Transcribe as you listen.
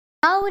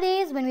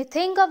Nowadays, when we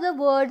think of the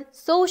word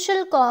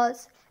social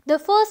cause, the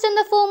first and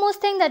the foremost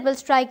thing that will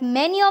strike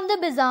many of the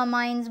bizarre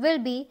minds will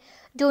be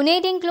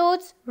donating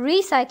clothes,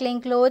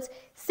 recycling clothes,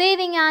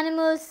 saving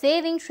animals,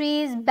 saving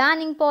trees,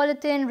 banning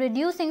polythene,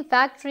 reducing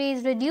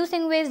factories,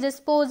 reducing waste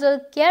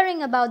disposal,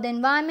 caring about the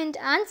environment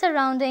and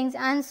surroundings,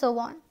 and so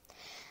on.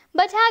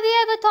 But have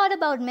you ever thought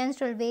about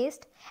menstrual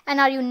waste? And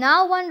are you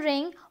now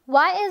wondering,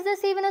 why is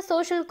this even a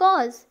social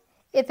cause?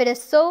 If it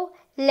is so,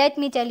 let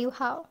me tell you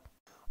how.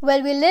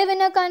 Well, we live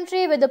in a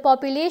country where the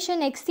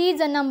population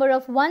exceeds a number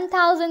of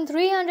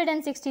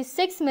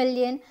 1,366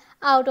 million,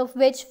 out of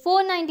which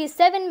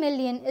 497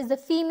 million is the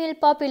female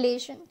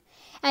population.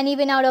 And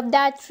even out of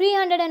that,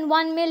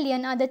 301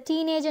 million are the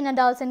teenage and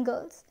adults and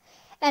girls.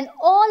 And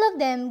all of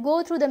them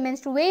go through the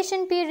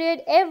menstruation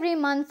period every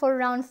month for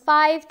around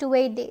 5 to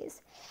 8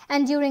 days.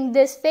 And during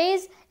this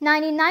phase,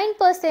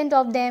 99%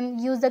 of them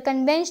use the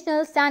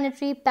conventional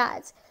sanitary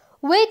pads,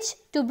 which,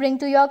 to bring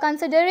to your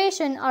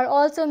consideration, are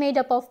also made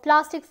up of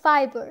plastic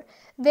fiber,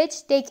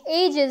 which take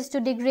ages to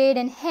degrade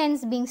and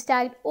hence being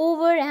stacked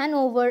over and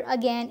over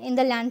again in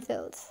the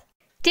landfills.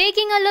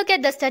 Taking a look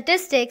at the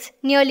statistics,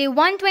 nearly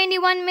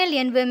 121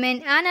 million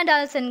women and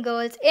adults and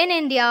girls in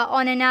India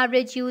on an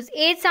average use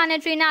 8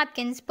 sanitary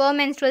napkins per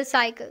menstrual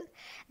cycle.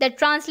 That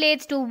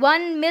translates to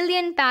 1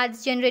 million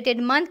pads generated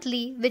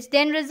monthly, which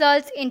then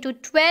results into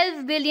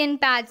 12 billion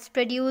pads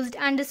produced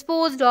and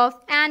disposed of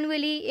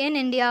annually in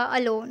India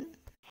alone.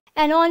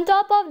 And on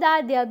top of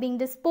that, they are being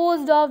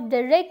disposed of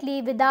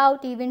directly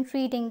without even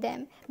treating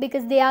them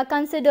because they are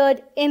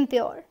considered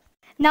impure.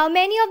 Now,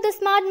 many of the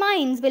smart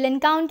minds will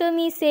encounter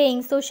me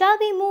saying, so shall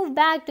we move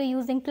back to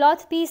using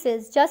cloth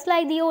pieces just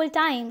like the old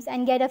times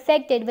and get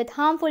affected with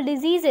harmful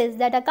diseases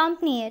that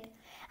accompany it?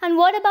 And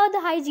what about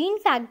the hygiene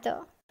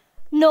factor?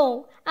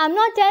 No, I'm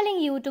not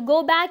telling you to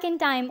go back in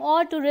time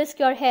or to risk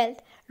your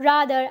health.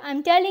 Rather,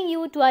 I'm telling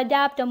you to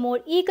adapt a more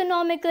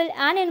economical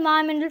and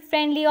environmental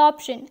friendly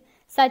option,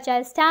 such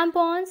as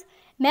tampons,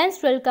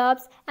 menstrual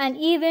cups, and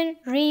even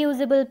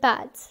reusable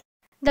pads.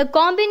 The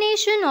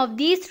combination of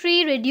these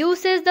three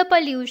reduces the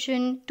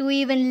pollution to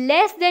even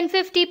less than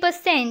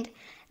 50%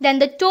 than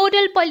the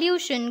total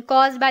pollution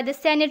caused by the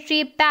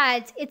sanitary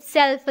pads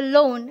itself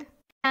alone.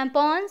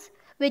 Tampons,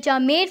 which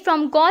are made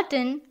from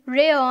cotton,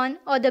 rayon,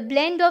 or the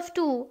blend of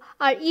two,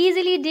 are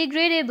easily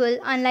degradable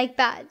unlike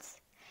pads.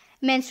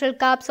 Menstrual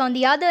cups, on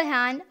the other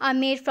hand, are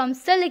made from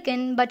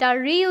silicone but are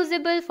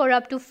reusable for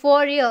up to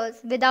 4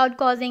 years without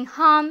causing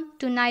harm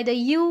to neither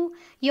you,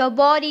 your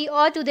body,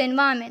 or to the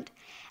environment.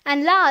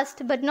 And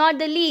last but not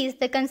the least,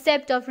 the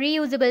concept of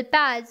reusable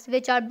pads,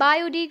 which are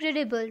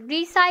biodegradable,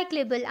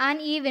 recyclable, and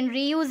even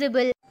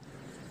reusable.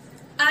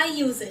 I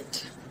use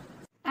it.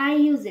 I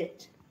use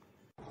it.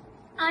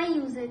 I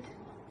use it.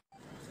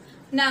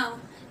 Now,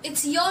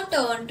 it's your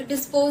turn to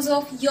dispose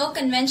of your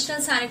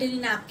conventional sanitary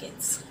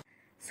napkins.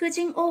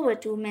 Switching over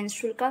to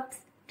menstrual cups,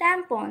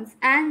 tampons,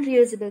 and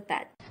reusable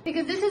pads.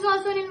 Because this is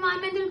also an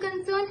environmental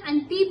concern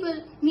and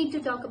people need to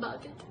talk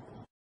about it.